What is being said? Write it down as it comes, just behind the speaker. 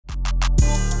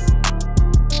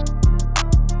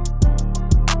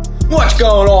What's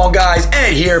going on, guys?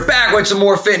 Ed here, back with some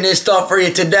more fitness stuff for you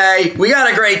today. We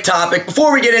got a great topic.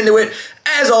 Before we get into it,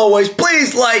 as always,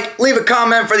 please leave a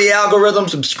comment for the algorithm,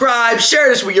 subscribe, share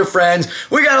this with your friends.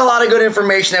 We got a lot of good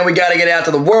information that we got to get out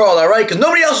to the world, all right? Because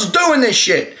nobody else is doing this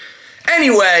shit.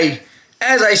 Anyway,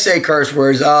 as I say curse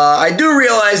words, I do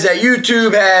realize that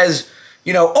YouTube has,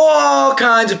 all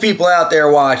kinds of people out there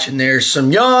watching. There's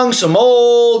some young, some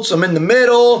old, some in the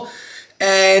middle,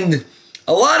 and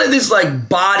a lot of this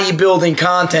bodybuilding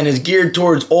content is geared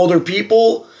towards older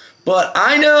people, but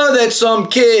I know that some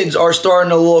kids are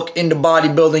starting to look into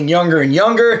bodybuilding younger and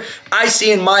younger. I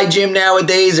see in my gym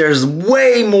nowadays there's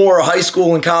way more high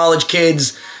school and college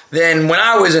kids than when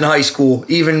I was in high school,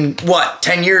 even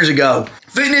 10 years ago.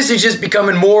 Fitness is just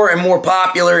becoming more and more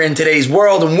popular in today's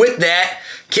world, and with that,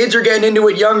 kids are getting into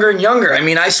it younger and younger. I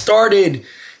mean, I started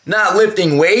not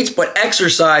lifting weights, but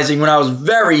exercising when I was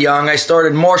very young. I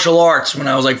started martial arts when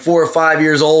I was 4 or 5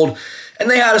 years old, and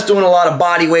they had us doing a lot of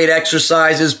body weight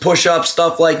exercises, push-ups,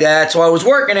 stuff like that. So I was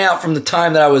working out from the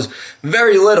time that I was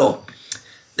very little.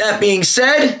 That being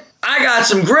said, I got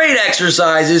some great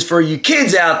exercises for you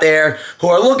kids out there who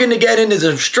are looking to get into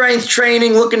some strength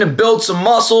training, looking to build some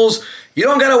muscles. You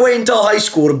don't gotta wait until high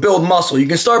school to build muscle. You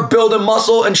can start building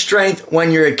muscle and strength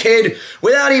when you're a kid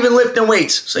without even lifting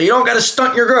weights. So you don't gotta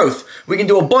stunt your growth. We can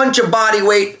do a bunch of body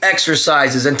weight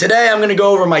exercises. And today I'm gonna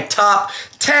go over my top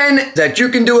 10 that you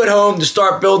can do at home to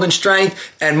start building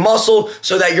strength and muscle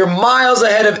so that you're miles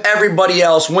ahead of everybody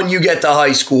else when you get to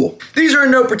high school. These are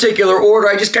in no particular order.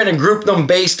 I just kind of grouped them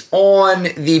based on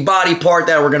the body part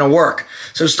that we're gonna work.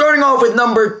 So starting off with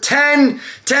number 10,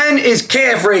 10 is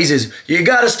calf raises. You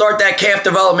gotta start that calf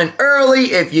development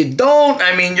early. If you don't,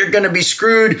 you're gonna be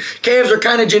screwed. Calves are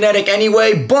kind of genetic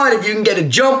anyway, but if you can get a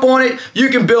jump on it, you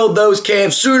can build those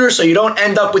calves sooner so you don't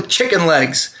end up with chicken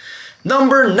legs.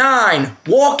 Number 9,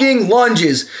 walking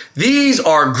lunges. These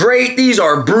are great. These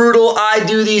are brutal. I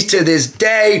do these to this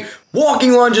day.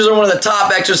 Walking lunges are one of the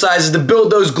top exercises to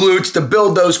build those glutes, to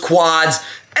build those quads,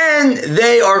 and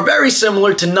they are very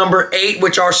similar to number 8,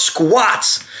 which are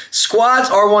squats.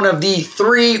 Squats are one of the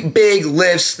 3 big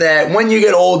lifts that when you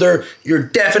get older, you're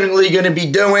definitely going to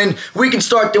be doing. We can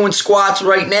start doing squats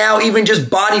right now, even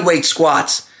just body weight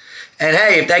squats. And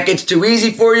hey, if that gets too easy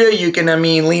for you, you can,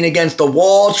 lean against the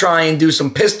wall, try and do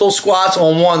some pistol squats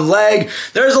on one leg.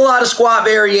 There's a lot of squat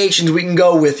variations we can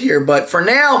go with here, but for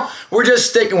now, we're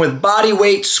just sticking with body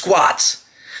weight squats.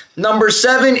 Number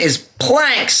 7 is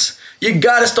planks. You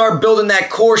gotta start building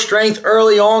that core strength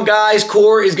early on, guys.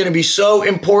 Core is gonna be so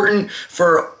important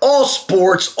for all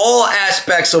sports, all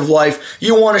aspects of life.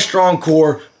 You want a strong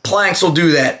core, planks will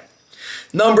do that.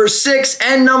 Number 6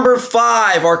 and number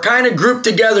 5 are kind of grouped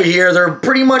together here. They're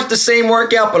pretty much the same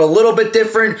workout, but a little bit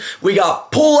different. We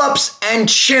got pull-ups and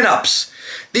chin-ups.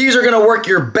 These are going to work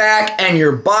your back and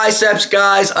your biceps,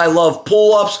 guys. I love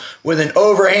pull-ups with an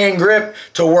overhand grip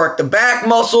to work the back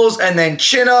muscles, and then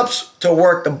chin-ups to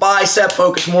work the bicep.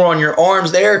 Focus more on your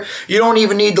arms there. You don't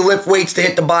even need to lift weights to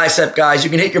hit the bicep, guys. You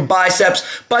can hit your biceps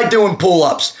by doing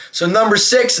pull-ups. So number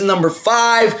 6 and number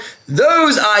 5,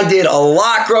 those I did a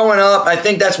lot growing up. I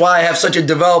think that's why I have such a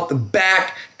developed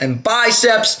back and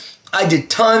biceps. I did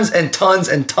tons and tons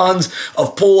and tons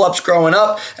of pull-ups growing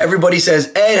up. Everybody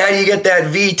says, Ed, how do you get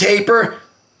that V taper?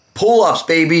 Pull-ups,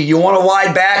 baby. You want a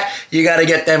wide back? You got to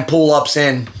get them pull-ups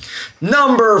in.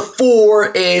 Number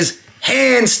 4 is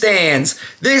handstands.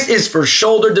 This is for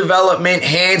shoulder development.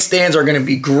 Handstands are going to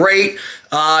be great.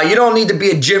 You don't need to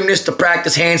be a gymnast to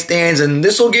practice handstands, and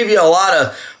this will give you a lot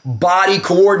of body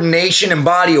coordination and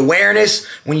body awareness.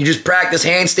 When you just practice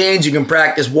handstands, you can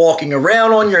practice walking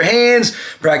around on your hands,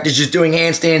 practice just doing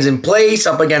handstands in place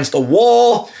up against a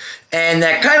wall. And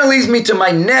that kind of leads me to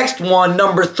my next one,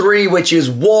 number 3, which is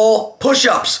wall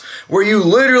push-ups, where you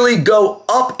literally go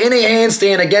up in a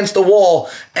handstand against the wall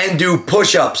and do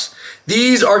push-ups.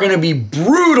 These are going to be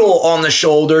brutal on the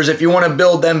shoulders. If you want to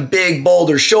build them big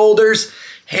boulder shoulders,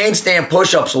 handstand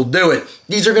push-ups will do it.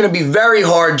 These are going to be very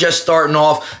hard just starting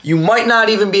off. You might not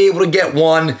even be able to get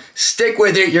one. Stick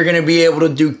with it. You're going to be able to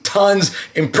do tons.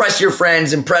 Impress your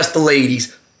friends. Impress the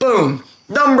ladies. Boom.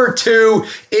 Number 2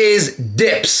 is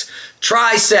dips.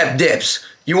 Tricep dips.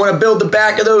 You want to build the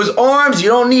back of those arms? You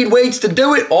don't need weights to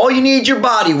do it. All you need is your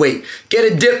body weight.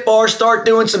 Get a dip bar, start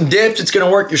doing some dips. It's going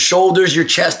to work your shoulders, your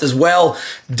chest as well.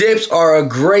 Dips are a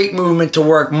great movement to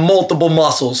work multiple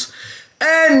muscles.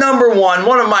 And number 1,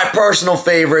 one of my personal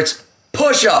favorites,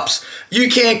 push-ups. You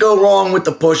can't go wrong with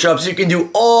the push-ups. You can do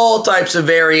all types of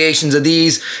variations of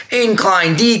these.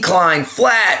 Incline, decline,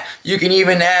 flat, You can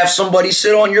even have somebody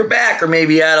sit on your back or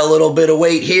maybe add a little bit of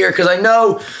weight here, because I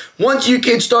know once you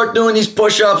kids start doing these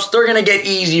push-ups, they're going to get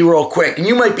easy real quick, and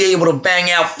you might be able to bang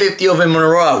out 50 of them in a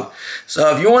row.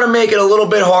 So if you want to make it a little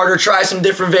bit harder, try some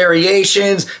different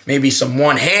variations, maybe some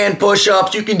one-hand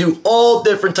push-ups. You can do all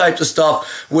different types of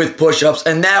stuff with push-ups,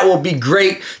 and that will be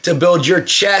great to build your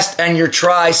chest and your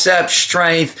tricep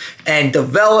strength and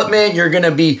development. You're going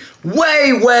to be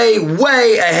way, way,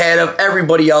 way ahead of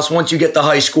everybody else once you get to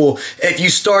high school if you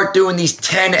start doing these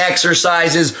 10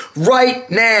 exercises right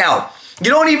now. You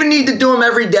don't even need to do them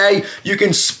every day. You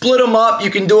can split them up.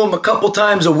 You can do them a couple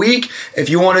times a week. If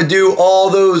you want to do all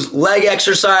those leg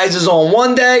exercises on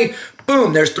one day,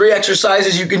 boom, there's 3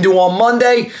 exercises you can do on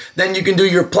Monday. Then you can do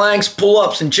your planks,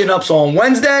 pull-ups, and chin-ups on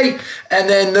Wednesday. And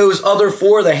then those other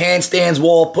 4, the handstands,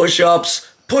 wall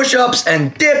push-ups,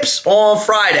 and dips on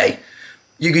Friday.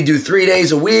 You could do 3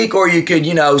 days a week, or you could,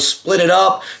 split it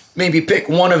up. Maybe pick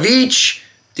one of each.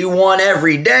 Do one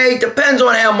every day. Depends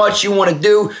on how much you want to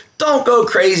do. Don't go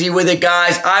crazy with it,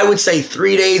 guys. I would say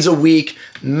 3 days a week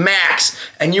max,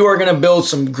 and you are going to build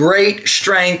some great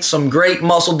strength, some great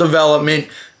muscle development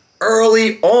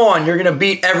early on. You're going to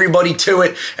beat everybody to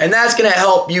it, and that's going to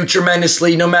help you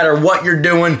tremendously no matter what you're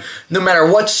doing, no matter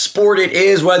what sport it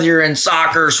is, whether you're in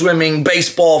soccer, swimming,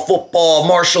 baseball, football,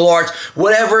 martial arts,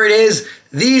 whatever it is,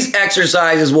 these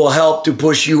exercises will help to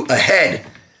push you ahead.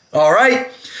 All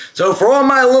right? So for all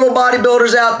my little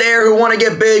bodybuilders out there who want to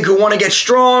get big, who want to get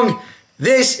strong,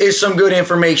 this is some good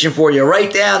information for you.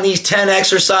 Write down these 10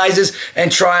 exercises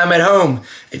and try them at home.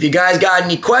 If you guys got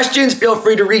any questions, feel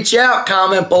free to reach out,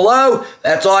 comment below.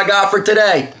 That's all I got for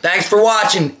today. Thanks for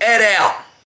watching. Ed out.